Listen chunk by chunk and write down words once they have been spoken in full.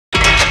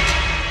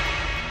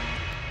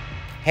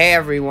Hey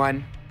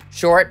everyone,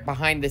 short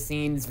behind the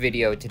scenes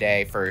video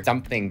today for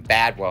Something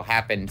Bad Will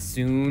Happen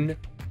Soon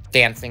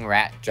Dancing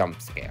Rat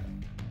Jump Scare.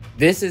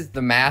 This is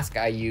the mask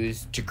I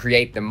used to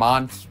create the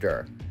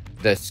monster,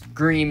 the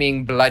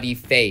screaming bloody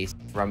face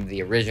from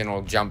the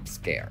original jump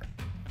scare.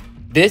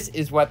 This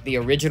is what the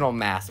original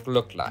mask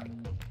looked like.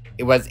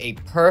 It was a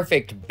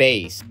perfect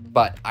base,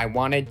 but I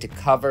wanted to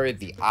cover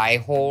the eye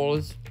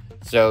holes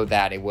so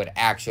that it would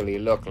actually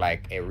look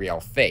like a real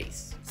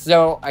face.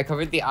 So I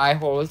covered the eye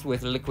holes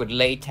with liquid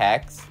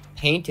latex,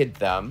 painted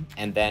them,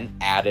 and then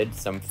added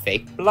some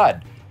fake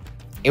blood.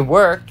 It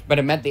worked, but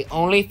it meant the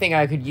only thing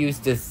I could use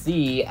to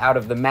see out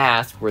of the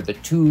mask were the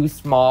two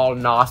small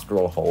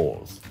nostril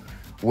holes,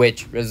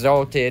 which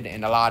resulted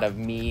in a lot of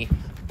me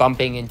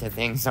bumping into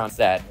things on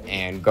set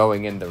and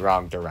going in the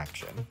wrong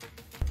direction.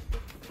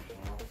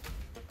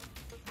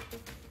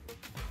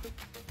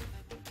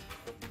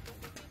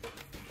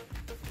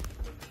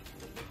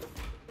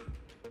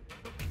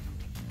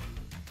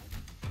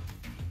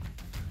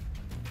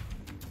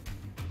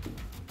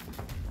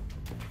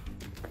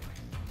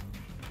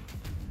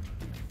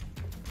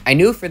 I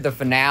knew for the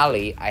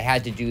finale, I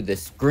had to do the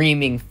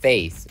screaming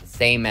face,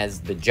 same as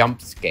the jump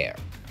scare,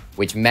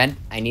 which meant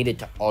I needed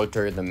to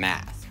alter the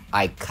mask.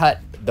 I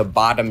cut the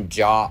bottom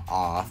jaw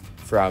off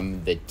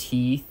from the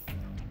teeth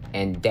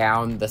and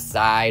down the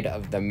side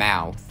of the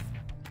mouth,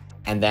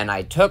 and then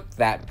I took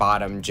that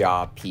bottom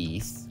jaw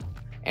piece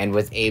and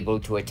was able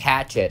to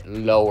attach it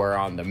lower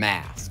on the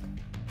mask.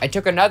 I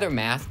took another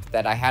mask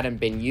that I hadn't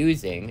been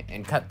using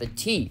and cut the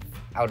teeth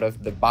out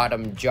of the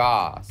bottom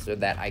jaw so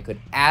that I could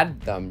add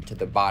them to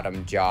the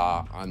bottom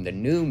jaw on the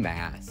new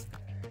mask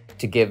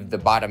to give the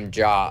bottom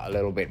jaw a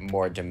little bit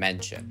more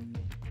dimension.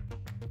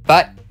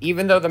 But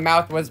even though the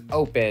mouth was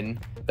open,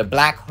 the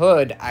black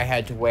hood I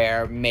had to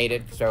wear made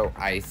it so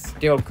I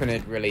still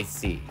couldn't really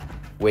see,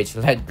 which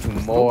led to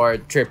more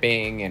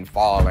tripping and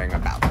falling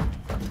about.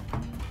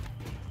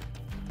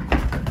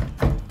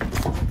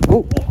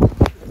 Ooh.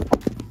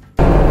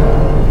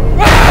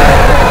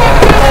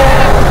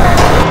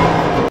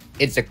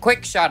 It's a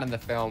quick shot in the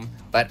film,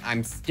 but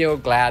I'm still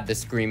glad the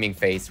screaming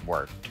face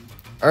worked.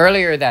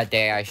 Earlier that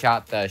day, I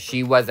shot the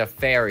 "She Was a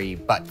Fairy,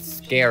 but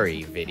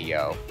Scary"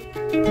 video.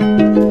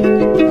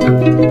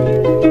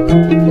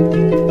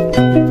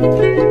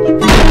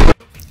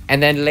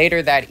 And then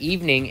later that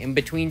evening, in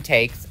between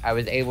takes, I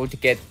was able to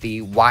get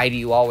the "Why Do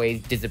You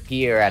Always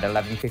Disappear at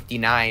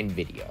 11:59"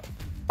 video.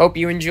 Hope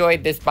you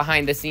enjoyed this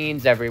behind the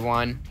scenes,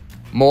 everyone.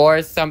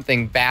 More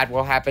Something Bad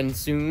Will Happen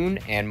Soon,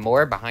 and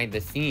more behind the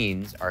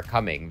scenes are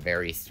coming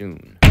very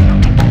soon.